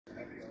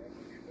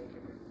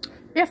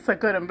It's a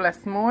good and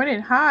blessed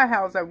morning. Hi,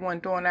 how's everyone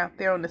doing out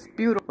there on this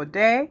beautiful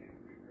day?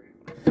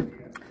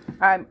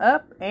 I'm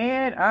up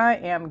and I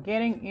am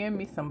getting in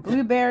me some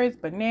blueberries,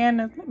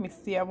 bananas. Let me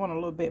see, I want a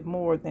little bit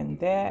more than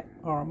that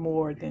or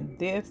more than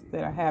this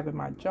that I have in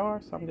my jar.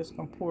 So I'm just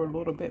going to pour a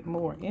little bit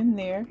more in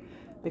there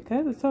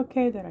because it's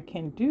okay that I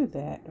can do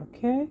that,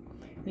 okay?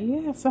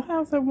 Yeah, so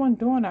how's everyone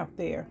doing out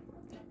there?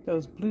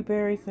 Those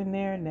blueberries in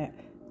there and that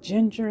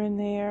ginger in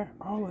there,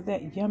 all of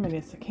that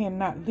yumminess. I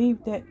cannot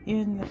leave that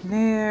in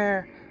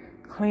there.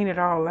 Clean it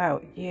all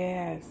out.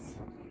 Yes.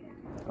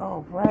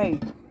 All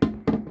right.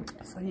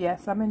 So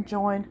yes, I'm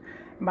enjoying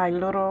my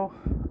little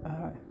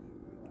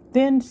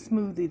thin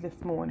smoothie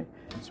this morning.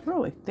 It's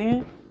really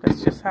thin.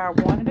 That's just how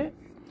I wanted it.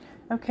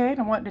 Okay,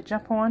 and I want to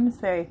jump on and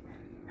say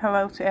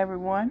hello to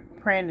everyone.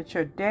 Praying that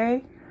your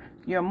day,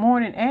 your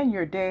morning and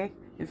your day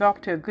is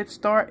off to a good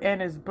start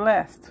and is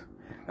blessed.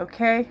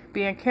 Okay,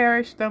 be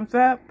encouraged. Thumbs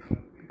up.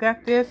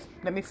 Got this.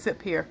 Let me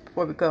sip here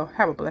before we go.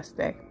 Have a blessed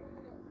day.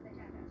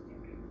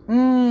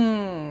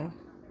 Mm-hmm.